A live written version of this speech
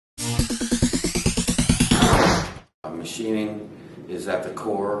Machining is at the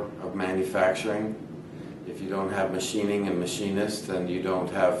core of manufacturing. If you don't have machining and machinists, then you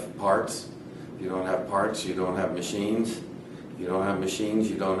don't have parts. If you don't have parts, you don't have machines. If you don't have machines,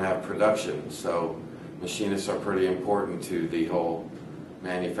 you don't have production. So machinists are pretty important to the whole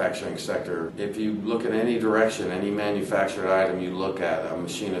manufacturing sector. If you look in any direction, any manufactured item you look at, a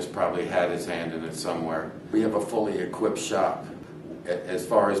machinist probably had his hand in it somewhere. We have a fully equipped shop as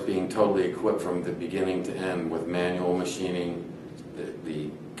far as being totally equipped from the beginning to end with manual machining,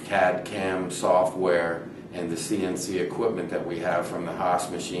 the CAD/CAM software, and the CNC equipment that we have from the Haas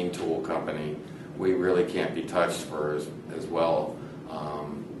Machine Tool Company. We really can't be touched for as well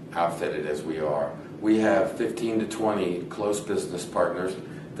outfitted as we are. We have 15 to 20 close business partners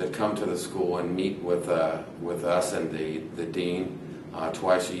that come to the school and meet with us and the dean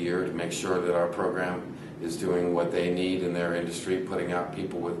twice a year to make sure that our program is doing what they need in their industry, putting out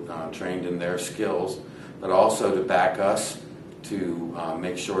people trained in their skills, but also to back us to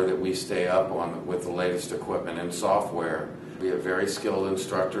make sure that we stay up with the latest equipment and software. We have very skilled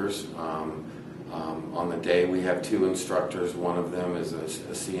instructors. On the day we have 2 instructors. One of them is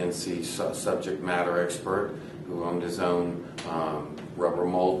a CNC subject matter expert who owned his own rubber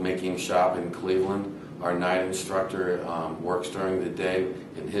mold making shop in Cleveland. Our night instructor works during the day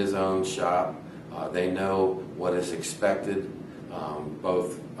in his own shop. They know what is expected,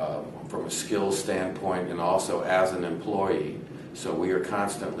 both from a skills standpoint and also as an employee. So we are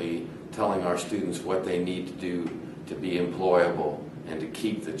constantly telling our students what they need to do to be employable and to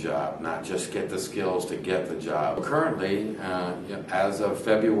keep the job, not just get the skills to get the job. Currently, as of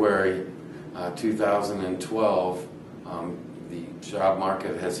February 2012, the job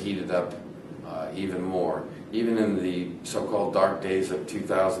market has heated up even more. Even in the so-called dark days of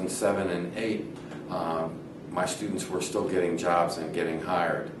 2007 and 8, my students were still getting jobs and getting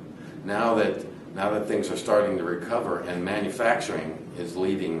hired. Now that things are starting to recover and manufacturing is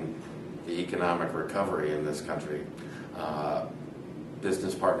leading the economic recovery in this country,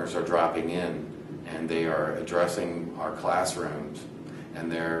 business partners are dropping in and they are addressing our classrooms,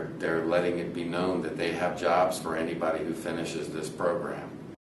 and they're letting it be known that they have jobs for anybody who finishes this program.